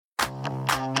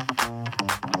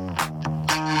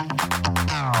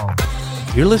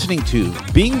You're listening to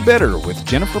Being Better with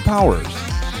Jennifer Powers.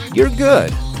 You're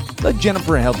good. Let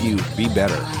Jennifer help you be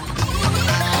better.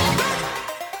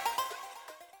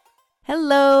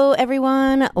 Hello,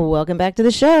 everyone. Welcome back to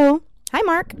the show. Hi,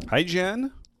 Mark. Hi,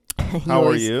 Jen. How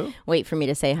are you? Wait for me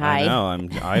to say hi. I know. I'm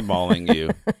eyeballing you.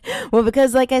 Well,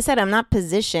 because like I said, I'm not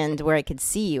positioned where I could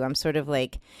see you. I'm sort of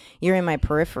like, you're in my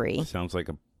periphery. Sounds like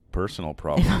a personal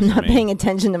problem. If I'm not paying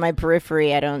attention to my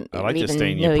periphery, I don't I like even to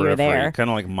stay in know your you're there. periphery. Kind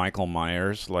of like Michael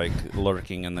Myers, like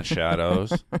lurking in the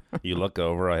shadows. You look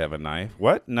over, I have a knife.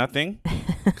 What? Nothing.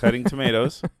 Cutting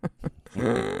tomatoes.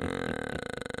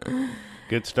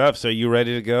 Good stuff. So you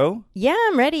ready to go? Yeah,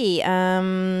 I'm ready.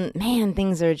 Man,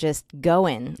 things are just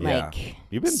going. Yeah. Like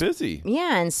You've been busy.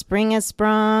 Yeah, and spring has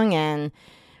sprung, and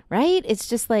right? It's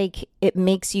just like it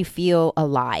makes you feel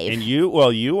alive. And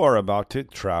you are about to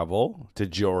travel to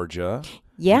Georgia.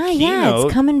 Yeah,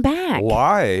 it's coming back.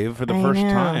 Live for the I first know.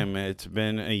 time. It's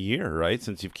been a year, right,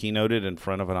 since you've keynoted in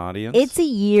front of an audience? It's a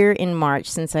year in March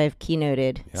since I've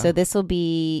keynoted. Yeah. So this will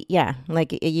be,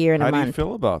 like a year and How a month. do you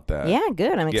feel about that? Yeah,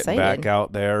 good. I'm Getting excited. back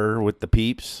out there with the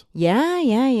peeps? Yeah.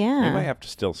 You might have to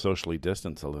still socially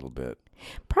distance a little bit.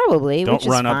 Probably, Don't which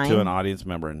run is up fine. to an audience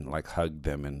member and like hug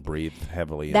them and breathe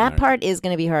heavily. in That there. part is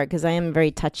going to be hard because I am very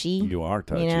touchy. You are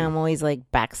touchy. You know, I'm always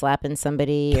like backslapping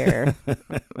somebody or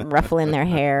ruffling their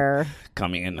hair.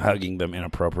 Coming and hugging them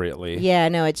inappropriately. Yeah,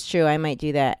 no, it's true. I might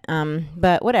do that.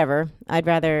 But whatever. I'd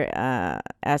rather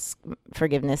ask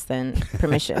forgiveness than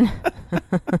permission.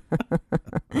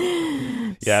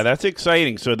 Yeah, that's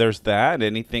exciting. So there's that.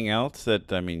 Anything else that,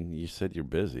 you said you're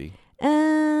busy.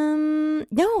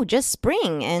 No, just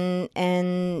spring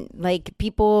and like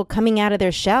people coming out of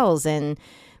their shells and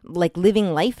like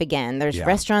living life again. There's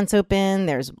restaurants open,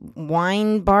 there's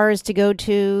wine bars to go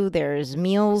to, there's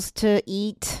meals to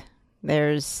eat,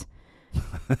 there's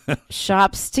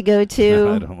shops to go to.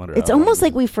 I don't wonder It's how almost long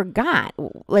like we forgot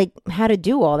like how to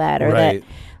do all that or Right. that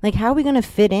like how are we going to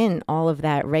fit in all of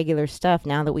that regular stuff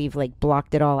now that we've like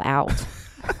blocked it all out?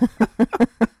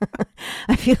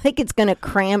 I feel like it's going to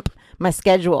cramp my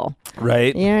schedule.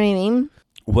 Right. You know what I mean?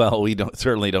 Well, we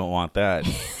certainly don't want that.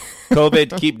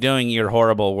 COVID, keep doing your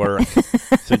horrible work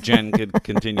so Jen could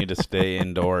continue to stay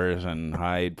indoors and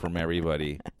hide from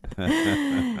everybody.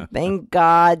 Thank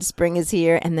God spring is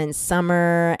here, and then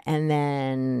summer, and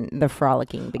then the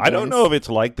frolicking begins. I don't know if it's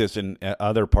like this in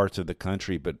other parts of the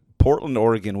country, but Portland,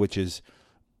 Oregon, which is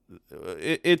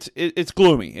it's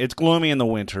gloomy. It's gloomy in the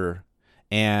winter,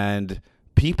 and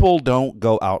people don't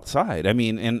go outside.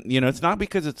 It's not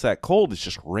because it's that cold. It's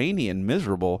just rainy and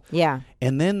miserable. Yeah.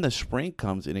 And then the spring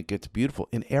comes and it gets beautiful.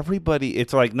 And everybody,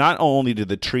 it's like not only do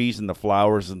the trees and the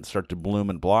flowers start to bloom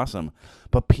and blossom,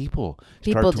 but people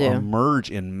start to emerge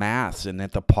in mass and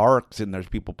at the parks, and there's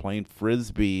people playing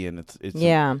Frisbee, and it's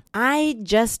Yeah. I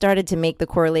just started to make the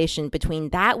correlation between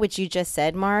that, which you just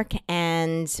said, Mark,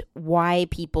 and why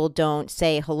people don't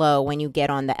say hello when you get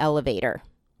on the elevator.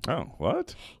 Oh,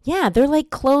 what? Yeah, they're like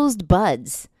closed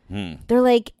buds. They're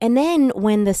like, and then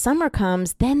when the summer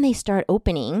comes, then they start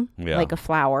opening like a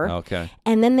flower. Okay.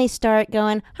 And then they start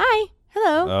going, hi,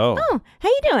 hello. Oh. How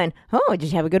you doing? Oh,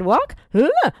 did you have a good walk? Oh,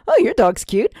 your dog's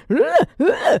cute.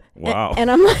 Wow. And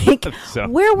I'm like, So-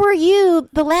 where were you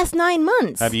the last 9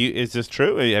 months? Is this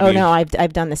true? No,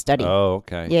 I've done the study. Oh,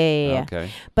 okay. Yeah. Okay.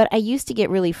 But I used to get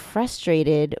really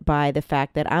frustrated by the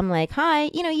fact that I'm like, hi,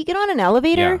 you get on an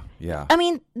elevator. Yeah.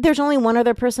 There's only one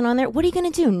other person on there. What are you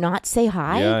going to do? Not say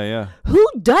hi? Yeah. Who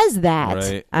does that?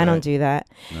 Right, I don't right. do that.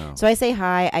 No. So I say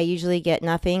hi. I usually get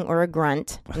nothing or a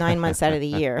grunt 9 months out of the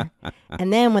year.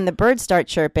 And then when the birds start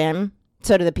chirping,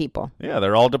 so do the people. Yeah,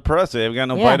 they're all depressed. They've got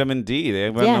no vitamin D.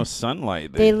 They've got Yeah. no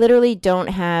sunlight. They literally don't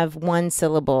have one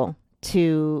syllable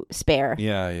to spare.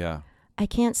 Yeah. I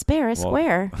can't spare a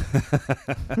square. well,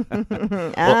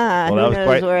 Who that was knows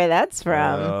quite- where that's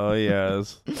from? Oh,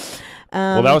 yes.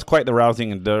 Well, that was quite the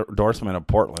rousing endorsement of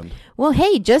Portland. Well,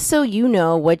 hey, just so you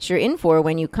know what you're in for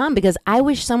when you come, because I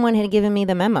wish someone had given me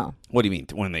the memo. What do you mean?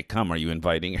 When they come, are you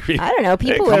inviting? I don't know.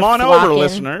 People Hey, come are on flocking, over,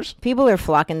 listeners. People are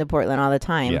flocking to Portland all the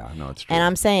time. Yeah, no, it's true. And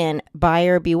I'm saying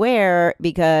buyer beware,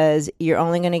 because you're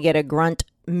only going to get a grunt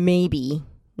maybe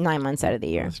 9 months out of the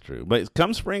year. That's true. But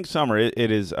come spring, summer, it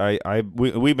is.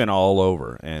 We've been all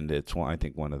over, and it's I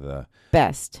think one of the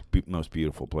Best. most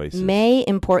beautiful places. May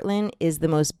in Portland is the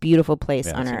most beautiful place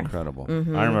on it's earth. incredible.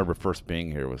 Mhm. I remember first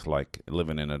being here was like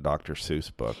living in a Dr. Seuss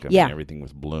book. Yeah. Everything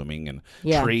was blooming, and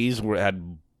Yeah. trees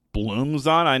had blooms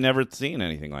on. I never seen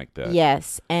anything like that.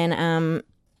 Yes, and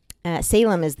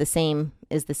Salem is the same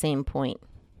point.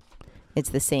 It's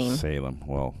the same. Salem.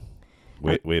 Well,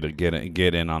 Way to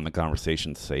get in on the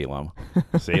conversation, Salem.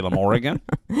 Salem, Oregon?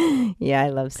 Yeah, I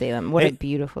love Salem. What a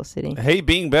beautiful city. Hey,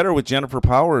 Being Better with Jennifer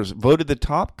Powers voted the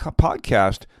top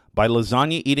podcast by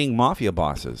lasagna-eating mafia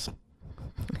bosses.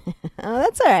 Oh,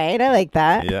 that's all right. I like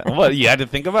that. Yeah. What, you had to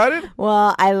think about it?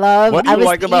 Well, I love... What do you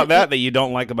like about that you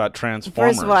don't like about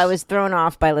Transformers? First of all, I was thrown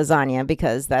off by lasagna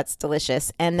because that's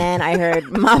delicious. And then I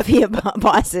heard mafia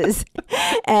bosses.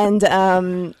 And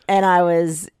I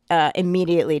was...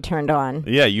 immediately turned on.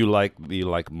 Yeah, you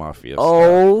like mafia stuff.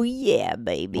 Oh, yeah,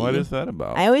 baby. What is that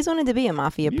about? I always wanted to be a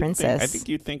mafia princess. I think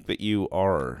you think that you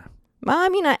are. Well, I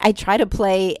mean, I try to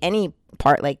play any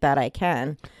part like that I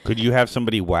can. Could you have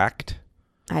somebody whacked?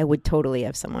 I would totally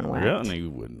have someone whacked. Really? No, you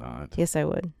would not. Yes, I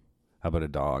would. How about a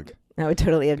dog? I would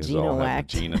totally have Gina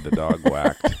whacked. Gina the dog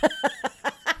whacked.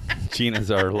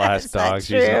 Gina's our last dog.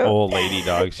 She's an old lady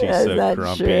dog. She's so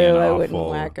grumpy and awful. I wouldn't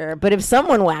whack her. But if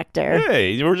someone whacked her...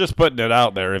 Hey, we're just putting it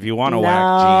out there. If you want to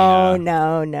whack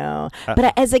Gina... No.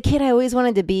 But as a kid, I always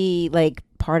wanted to be, like,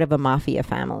 part of a mafia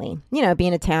family. You know,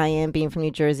 being Italian, being from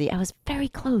New Jersey. I was very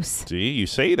close. See, you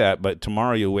say that, but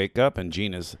tomorrow you wake up and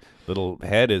Gina's little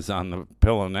head is on the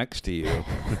pillow next to you.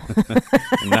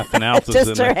 Nothing else is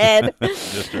just her head.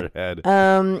 Just her head.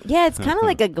 Yeah, it's kind of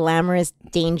like a glamorous,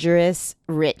 dangerous,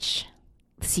 rich,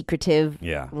 secretive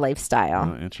lifestyle.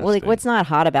 Oh, interesting. Well, like, what's not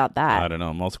hot about that? I don't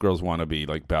know. Most girls want to be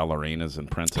like ballerinas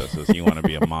and princesses. You want to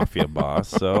be a mafia boss.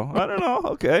 So I don't know.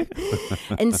 Okay.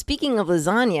 And speaking of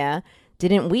lasagna,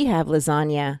 didn't we have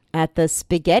lasagna at the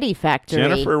Spaghetti Factory?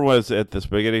 Jennifer was at the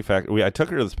Spaghetti Factory. I took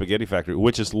her to the Spaghetti Factory,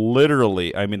 which is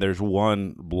literally, I mean, there's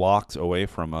one blocks away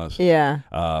from us. Yeah.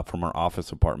 From our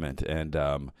office apartment.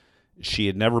 And she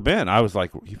had never been. I was like,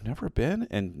 you've never been?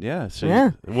 And yeah.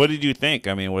 What did you think?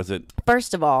 I mean, was it?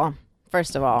 First of all,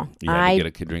 you had to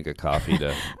get a drink of coffee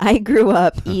to. I grew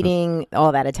up eating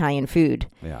all that Italian food.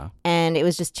 Yeah. And it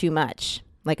was just too much.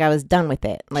 Like, I was done with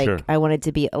it. Like, sure. I wanted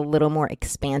to be a little more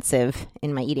expansive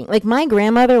in my eating. Like, my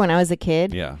grandmother, when I was a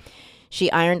kid,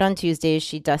 she ironed on Tuesdays.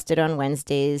 She dusted on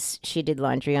Wednesdays. She did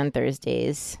laundry on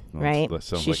Thursdays, right?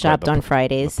 She shopped on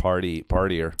Fridays.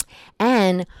 Partier.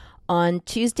 And on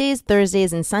Tuesdays,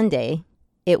 Thursdays, and Sunday,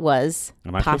 it was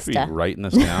Am I pasta. supposed to be writing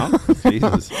this down?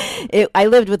 Jesus. I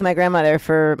lived with my grandmother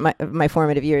for my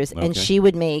formative years, and she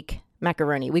would make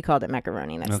macaroni. We called it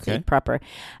macaroni. That's the proper.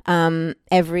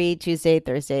 Every Tuesday,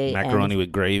 Thursday, macaroni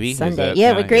with gravy. Sunday,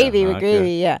 with gravy,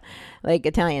 yeah, like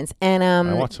Italians. And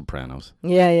I watch Sopranos.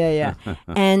 Yeah.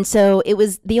 And so it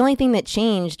was the only thing that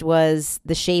changed was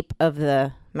the shape of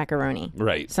the macaroni.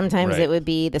 Right. Sometimes it would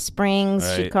be the springs,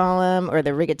 she'd call them, or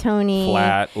the rigatoni.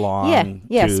 Flat, long.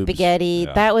 Yeah, tubes. spaghetti.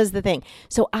 Yeah. That was the thing.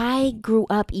 So I grew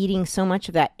up eating so much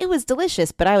of that. It was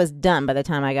delicious, but I was done by the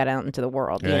time I got out into the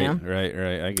world. Right, you know? Right.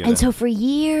 I get it. And so for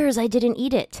years, I didn't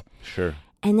eat it. Sure.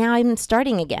 And now I'm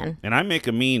starting again. And I make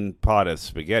a mean pot of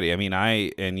spaghetti. I mean,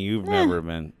 you've never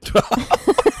been.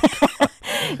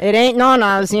 It ain't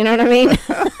Nana's, you know what I mean?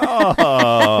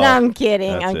 No, I'm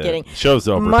kidding. Kidding. Show's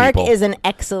over, Mark people. is an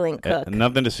excellent cook.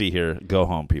 Nothing to see here. Go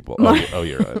home, people.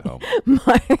 You're at home.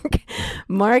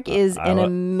 Mark is an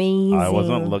amazing I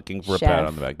wasn't looking for chef. A pat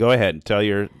on the back. Go ahead and tell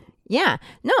your... Yeah.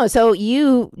 No, so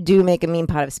you do make a mean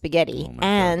pot of spaghetti,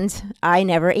 and I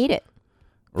never ate it.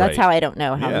 That's how I don't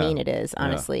know how mean it is,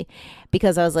 honestly.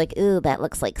 Because I was like, ooh, that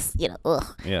looks like, ugh.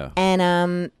 Yeah.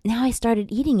 And now I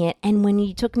started eating it. And when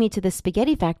you took me to the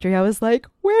Spaghetti Factory, I was like,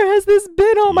 where has this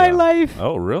been all my life?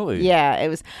 Oh, really? Yeah. It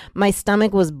was. My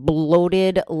stomach was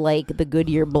bloated like the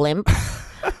Goodyear blimp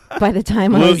by the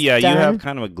time I was done. You have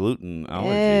kind of a gluten allergy.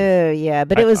 Oh, yeah.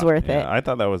 But it was worth it. I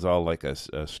thought that was all like a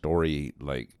story.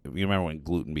 Like, you remember when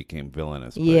gluten became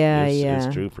villainous. But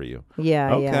it's true for you.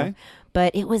 Yeah, okay.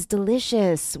 But it was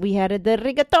delicious. We had the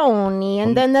rigatoni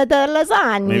and then the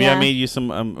lasagna. Maybe I made you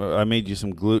some. I made you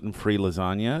some gluten-free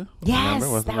lasagna.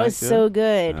 Yes, that was so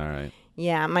good. All right.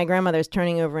 Yeah, my grandmother's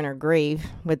turning over in her grave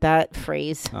with that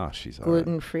phrase. Oh, she's all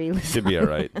gluten-free. Right. She'd be all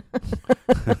right.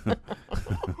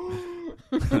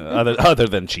 other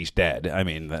than she's dead. I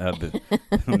mean,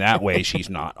 that way she's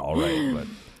not all right. But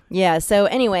yeah. So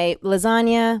anyway,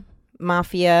 lasagna,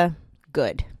 mafia,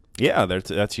 good. Yeah,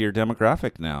 that's your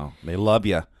demographic now. They love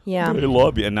you. Yeah. They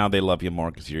love you. And now they love you more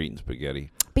because you're eating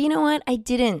spaghetti. But you know what? I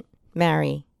didn't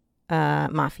marry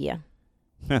mafia.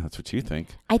 Yeah, that's what you think.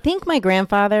 I think my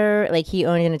grandfather, like, he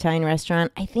owned an Italian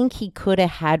restaurant. I think he could have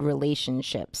had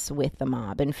relationships with the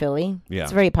mob in Philly. Yeah.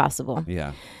 It's very possible.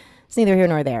 Yeah. It's neither here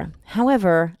nor there.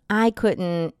 However, I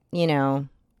couldn't,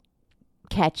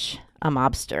 catch a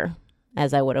mobster.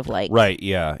 as I would have liked. Right,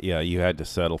 yeah. You had to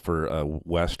settle for a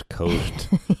West Coast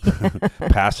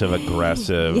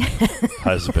passive-aggressive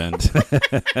husband.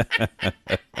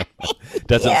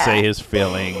 Doesn't say his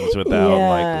feelings without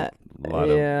like a lot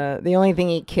of... The only thing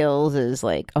he kills is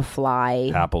like a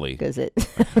fly. Happily. Because it...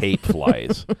 I hate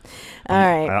flies. All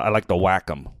right. I like to whack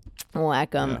them.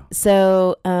 Whack 'em. Yeah.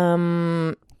 So,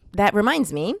 that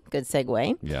reminds me, good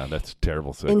segue. Yeah, that's a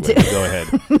terrible segue. Go ahead.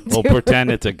 We'll pretend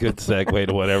it's a good segue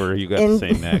to whatever you got to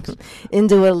say next.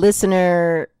 Into a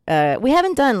listener. We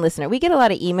haven't done listener. We get a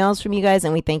lot of emails from you guys,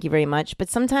 and we thank you very much. But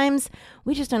sometimes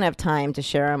we just don't have time to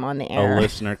share them on the air. A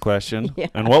listener question? Yeah.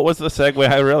 And what was the segue?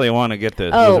 I really want to get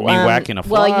this. Was it me whacking a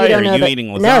fly, well, you don't know you eating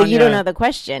lasagna? No, you don't know the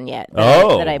question yet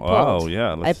that I pulled. Oh,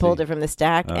 yeah. I pulled it from the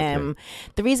stack. Okay.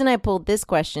 The reason I pulled this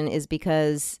question is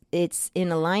because it's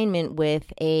in alignment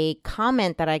with a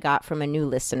comment that I got from a new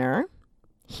listener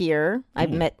here.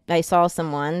 I saw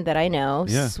someone that I know,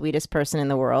 sweetest person in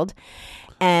the world.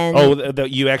 And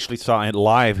you actually saw it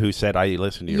live who said, I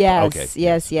listened to your...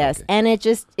 Yes. Okay. And it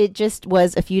just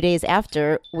was a few days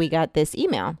after we got this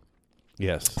email.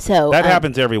 Yes. So that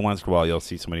happens every once in a while. You'll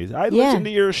see somebody, I listened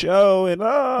to your show and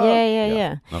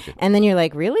Yeah. Okay. And then you're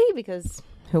like, really? Because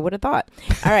who would have thought?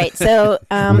 All right. So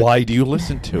why do you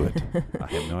listen to it? I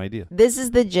have no idea. This is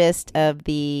the gist of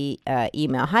the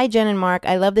email. Hi, Jen and Mark.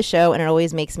 I love the show and it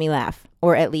always makes me laugh,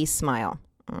 or at least smile.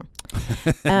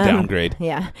 Downgrade.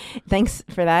 Yeah. Thanks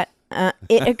for that.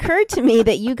 It occurred to me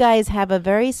that you guys have a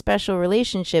very special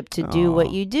relationship to do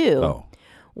what you do. Oh.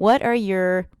 What are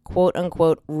your quote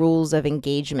unquote rules of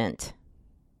engagement?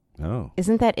 Oh.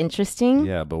 Isn't that interesting?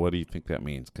 Yeah, but what do you think that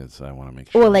means? Because I want to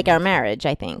make sure. Well, like our marriage,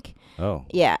 I think. Oh.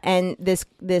 Yeah. And this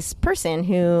person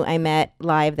who I met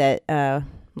live that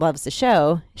loves the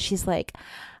show, she's like,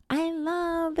 I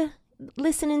love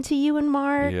listening to you and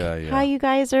Mark, how you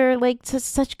guys are like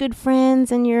such good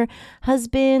friends, and your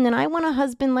husband, and I want a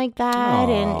husband like that.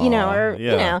 And you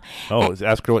know. Oh,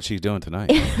 ask her what she's doing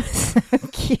tonight. So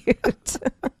cute.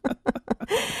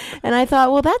 And I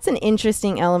thought, well, that's an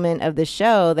interesting element of the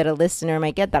show that a listener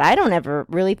might get that I don't ever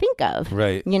really think of.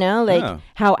 Right. You know, like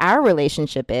how our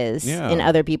relationship is in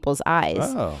other people's eyes.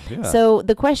 Oh, yeah. So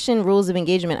the question, rules of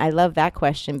engagement, I love that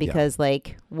question because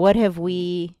like,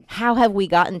 how have we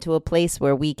gotten to a place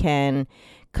where we can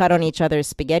cut on each other's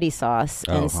spaghetti sauce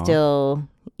and still,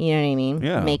 you know what I mean?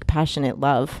 Yeah. Make passionate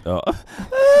love.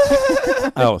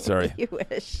 Oh, sorry. You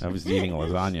wish. I was eating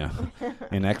lasagna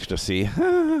in ecstasy.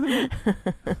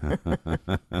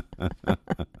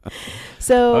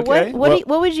 So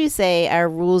what would you say our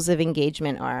rules of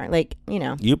engagement are? Like, you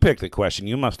know. You picked the question.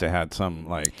 You must have had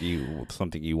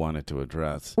something you wanted to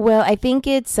address. Well, I think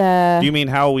it's Do you mean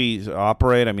how we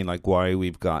operate? I mean, like why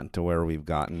we've gotten to where we've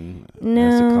gotten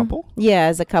as a couple? Yeah,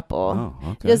 as a couple. Oh,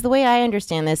 okay. Because the way I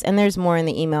understand this, and there's more in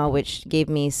the email which gave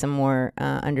me some more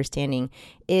understanding,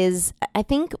 is I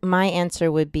think my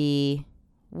answer would be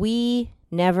we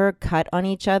never cut on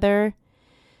each other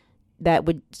that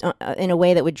would in a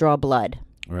way that would draw blood.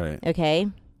 Right. Okay?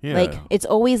 Yeah. Like it's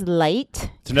always light.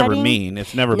 It's never mean.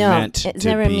 It's never meant to be. It's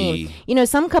never mean. You know,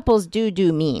 some couples do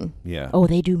mean. Yeah. Oh,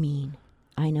 they do mean.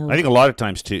 I know. I think a lot of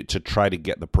times to try to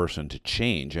get the person to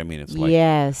change. I mean, it's like,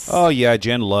 yes. Oh yeah,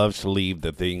 Jen loves to leave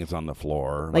the things on the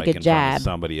floor, like a in jab. Front of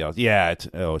somebody else. Yeah,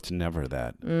 it's never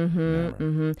that.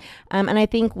 And I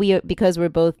think because we're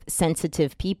both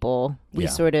sensitive people, we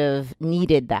sort of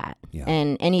needed that. Yeah.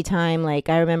 And anytime, like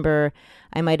I remember,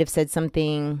 I might have said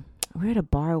something. We're at a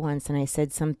bar once, and I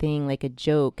said something like a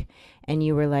joke, and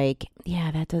you were like,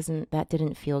 "Yeah, that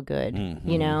didn't feel good,"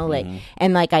 you know, like,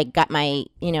 and like I got my,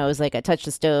 you know, it was like I touched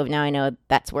the stove. Now I know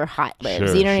that's where hot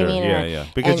lives. Sure, you know what I mean? Yeah.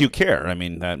 Because you care. I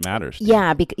mean, that matters.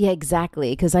 Yeah,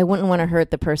 exactly. Because I wouldn't want to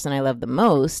hurt the person I love the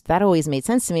most. That always made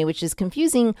sense to me, which is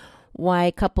confusing.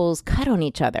 Why couples cut on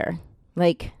each other,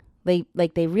 like they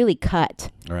really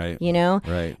cut, right? You know,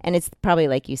 right? And it's probably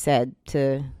like you said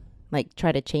to. Like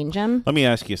try to change them. Let me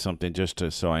ask you something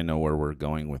so I know where we're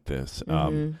going with this.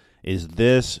 Is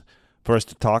this, for us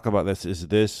to talk about this, is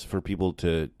this for people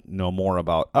to know more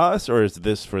about us, or is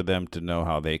this for them to know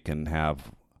how they can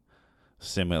have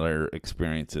similar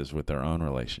experiences with their own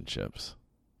relationships?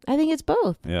 I think it's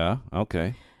both. Yeah,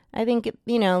 okay. I think,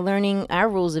 you know, learning our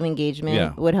rules of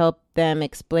engagement would help them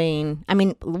explain. I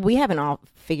mean, we haven't all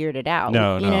figured it out.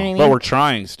 No. You know what I mean? But we're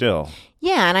trying still.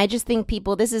 Yeah, and I just think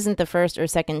this isn't the first or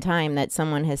second time that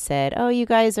someone has said, oh, you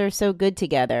guys are so good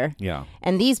together. Yeah.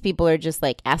 And these people are just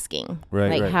like asking,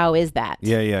 right. How is that?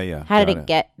 Yeah. How did it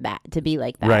get that to be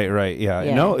like that? Right.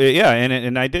 Yeah. No, yeah.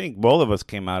 And I think both of us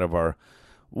came out of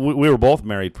we were both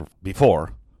married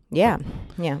before. Yeah.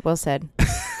 Yeah. Well said.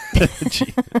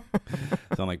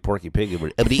 Sound like Porky Pig.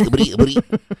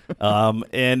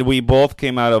 And we both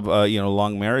came out of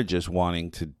long marriages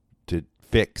wanting to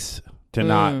fix, to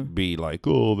not be like,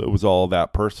 oh, that was all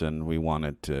that person. We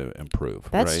wanted to improve.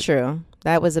 That's right? true.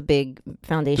 That was a big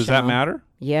foundation. Does that matter?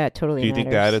 Yeah, it totally Do you matters.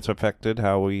 think that it's affected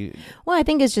how we... Well, I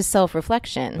think it's just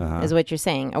self-reflection is what you're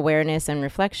saying. Awareness and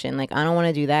reflection. Like, I don't want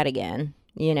to do that again,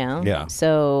 Yeah.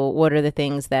 So what are the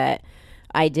things that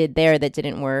I did there that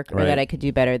didn't work or that I could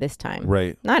do better this time?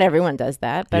 Right. Not everyone does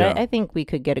that, but I think we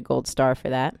could get a gold star for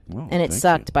that. Oh, and it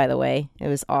sucked, by the way. It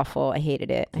was awful. I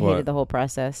hated it. I hated the whole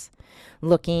process.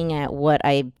 Looking at what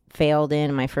I failed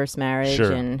in my first marriage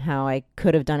and how I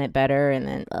could have done it better, and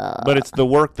then But it's the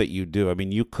work that you do. I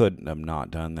mean, you couldn't have not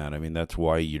done that. I mean, that's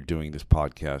why you're doing this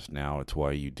podcast now. It's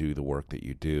why you do the work that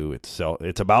you do. It's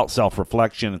about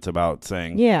self-reflection. It's about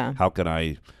saying, how can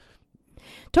I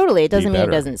totally. It doesn't mean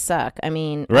it doesn't suck. I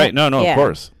mean, right. No, of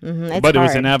course. But it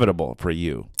was inevitable for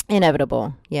you.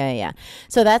 Inevitable. Yeah.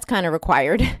 So that's kind of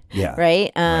required. Yeah.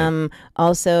 Right?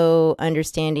 Also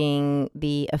understanding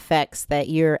the effects that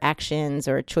your actions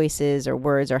or choices or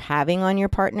words are having on your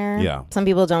partner. Yeah. Some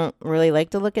people don't really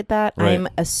like to look at that. Right. I'm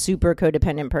a super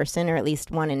codependent person, or at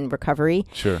least one in recovery.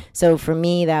 Sure. So for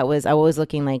me, I was always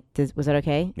looking like, was that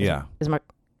okay?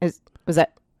 Was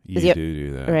that? You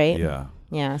do that. Right? Yeah.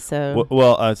 Yeah,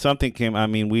 so something came. I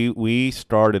mean, we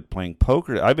started playing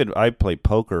poker. I played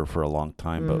poker for a long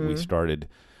time, but we started.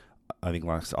 I think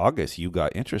last August you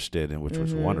got interested, which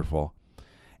was wonderful.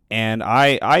 And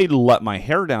I let my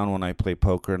hair down when I played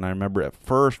poker. And I remember at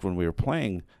first when we were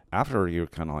playing, after you were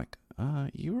kind of like,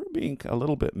 you were being a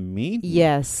little bit mean.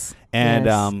 Yes.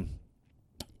 And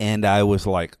and I was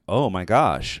like, oh my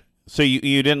gosh. So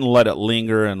you didn't let it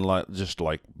linger and just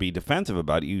be defensive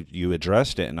about it. You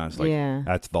addressed it, and I was like,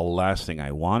 that's the last thing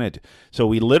I wanted. So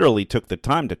we literally took the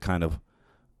time to kind of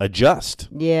adjust.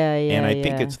 Yeah. And I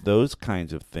think it's those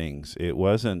kinds of things. It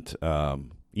wasn't,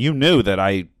 you knew that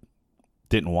I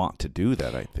didn't want to do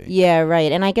that, I think. Yeah,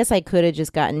 right. And I guess I could have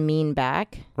just gotten mean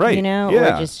back, right? Or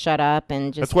just shut up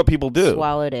and just that's what people do.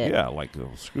 Swallowed it. Yeah, like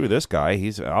screw this guy.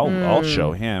 I'll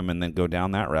show him, and then go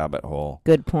down that rabbit hole.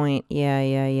 Good point.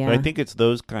 Yeah. But I think it's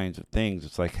those kinds of things.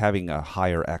 It's like having a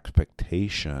higher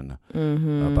expectation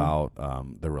about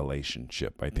the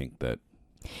relationship. I think that.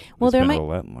 There might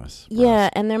relentless.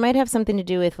 Yeah, and there might have something to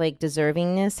do with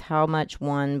deservingness, how much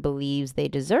one believes they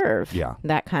deserve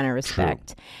that kind of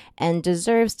respect and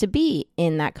deserves to be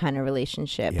in that kind of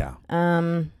relationship. Yeah.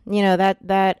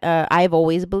 That I've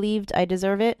always believed I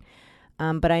deserve it.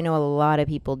 But I know a lot of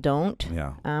people don't.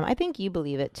 Yeah. I think you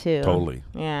believe it too. Totally.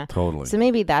 Yeah. Totally. So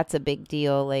maybe that's a big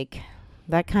deal.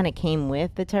 That kind of came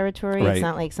with the territory. Right. It's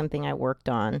not like something I worked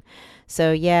on.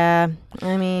 So I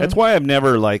mean, that's why I've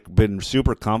never been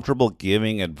super comfortable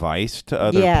giving advice to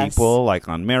other people,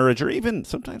 on marriage or even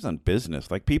sometimes on business.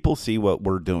 People see what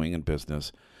we're doing in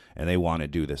business and they want to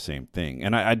do the same thing.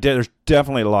 And there's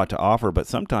definitely a lot to offer, but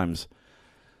sometimes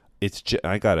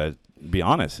I gotta be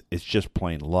honest, it's just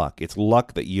plain luck. It's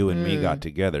luck that you and me got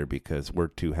together because we're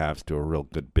two halves to a real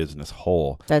good business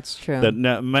whole. That's true.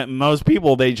 Most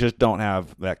people, they just don't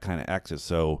have that kind of access.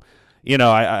 So,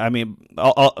 I mean,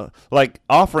 I'll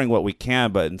offering what we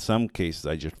can, but in some cases,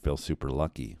 I just feel super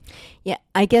lucky. Yeah,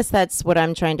 I guess that's what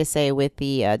I'm trying to say with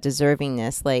the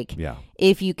deservingness.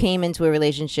 If you came into a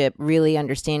relationship really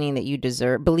understanding that you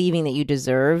deserve, believing that you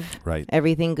deserve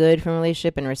everything good from a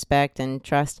relationship and respect and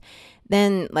trust,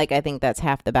 then I think that's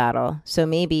half the battle. So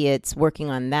maybe it's working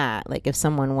on that. If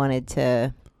someone wanted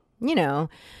to,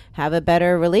 have a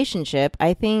better relationship,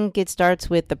 I think it starts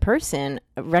with the person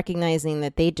recognizing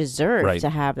that they deserve to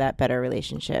have that better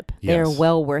relationship. Yes. They're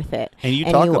well worth it. And you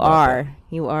talk about that.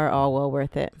 You are all well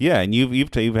worth it. Yeah, and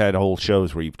you've had whole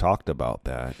shows where you've talked about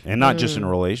that. And not just in a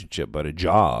relationship, but a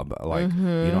job. You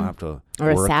don't have to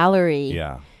work. A salary.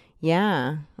 Yeah.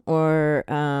 Yeah. Or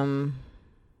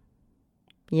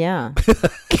yeah.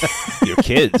 Your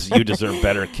kids. You deserve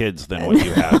better kids than what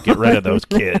you have. Get rid of those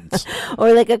kids. Or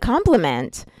a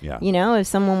compliment. Yeah. If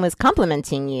someone was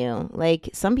complimenting you,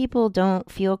 some people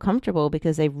don't feel comfortable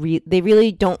because they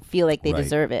really don't feel like they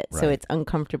deserve it. So it's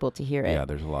uncomfortable to hear it. Yeah,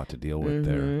 there's a lot to deal with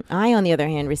there. I, on the other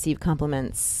hand, receive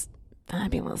compliments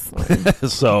fabulously.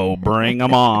 So bring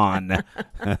them on.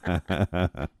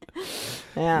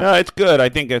 Yeah. No, it's good. I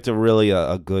think that's a really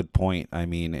a good point. I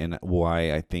mean, and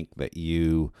why I think that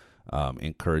you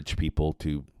encourage people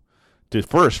to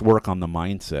first work on the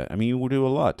mindset. I mean, you will do a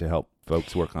lot to help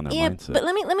folks work on their mindset. But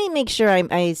let me make sure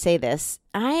I say this.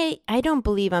 I don't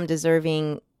believe I'm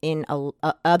deserving in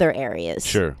other areas.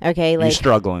 Sure. Okay. You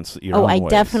struggle in your own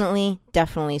ways.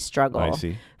 definitely struggle. I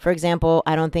see. For example,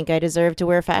 I don't think I deserve to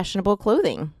wear fashionable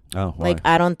clothing. Oh, why? Like,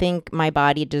 I don't think my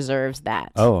body deserves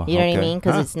that. Oh, you know okay. what I mean?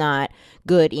 Because it's not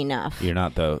good enough. You're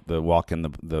not the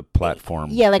walking the platform.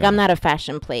 Yeah, like I'm not a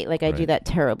fashion plate. Like I do Right. that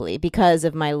terribly because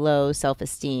of my low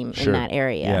self-esteem in that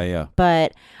area. Yeah, yeah.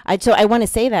 But I want to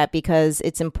say that because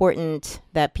it's important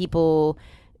that people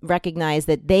recognize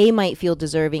that they might feel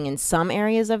deserving in some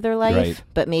areas of their life, Right.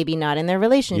 but maybe not in their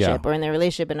relationship, or in their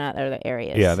relationship in other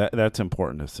areas. Yeah, that's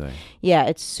important to say. Yeah,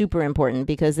 it's super important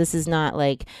because this is not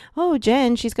like, oh,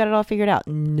 Jen, she's got it all figured out.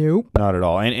 Nope. Not at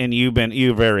all. And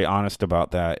you're very honest about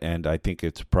that, and I think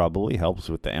it's probably helps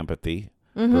with the empathy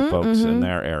for folks in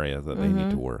their area that they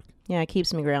need to work. Yeah, it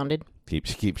keeps me grounded.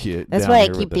 Keeps you. That's down why I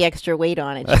here keep with the extra weight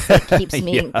on. It just like, keeps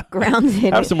me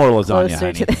grounded. Have some more lasagna, closer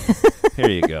honey. to the Here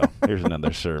you go. Here's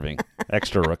another serving.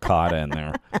 Extra ricotta in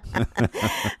there.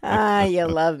 you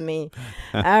love me.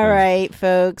 All right,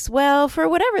 folks. Well, for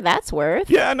whatever that's worth.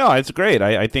 Yeah, no, it's great.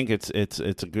 I think it's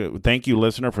a good. Thank you,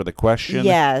 listener, for the question.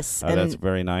 Yes, that's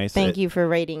very nice. Thank you for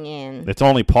writing in. It's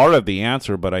only part of the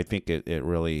answer, but I think it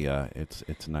really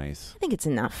it's nice. I think it's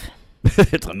enough.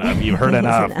 It's enough. You've heard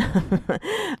enough.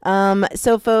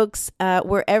 So, folks,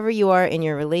 wherever you are in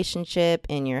your relationship,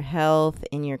 in your health,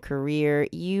 in your career,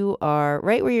 you are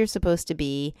right where you're supposed to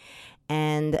be.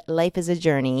 And life is a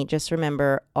journey. Just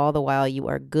remember, all the while you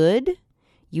are good,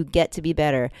 you get to be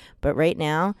better. But right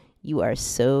now, you are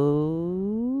so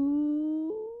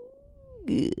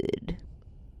good.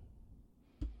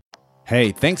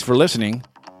 Hey, thanks for listening.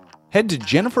 Head to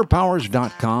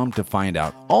jenniferpowers.com to find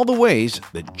out all the ways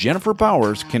that Jennifer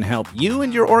Powers can help you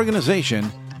and your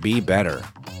organization be better.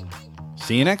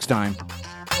 See you next time.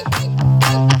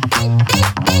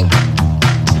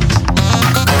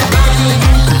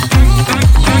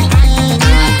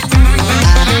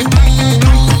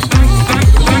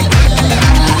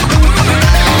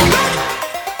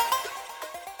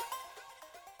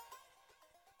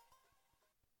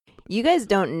 You guys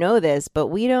don't know this, but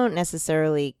we don't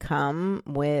necessarily come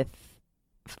with...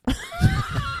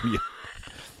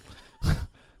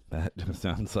 That just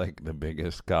sounds like the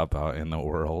biggest cop-out in the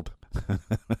world.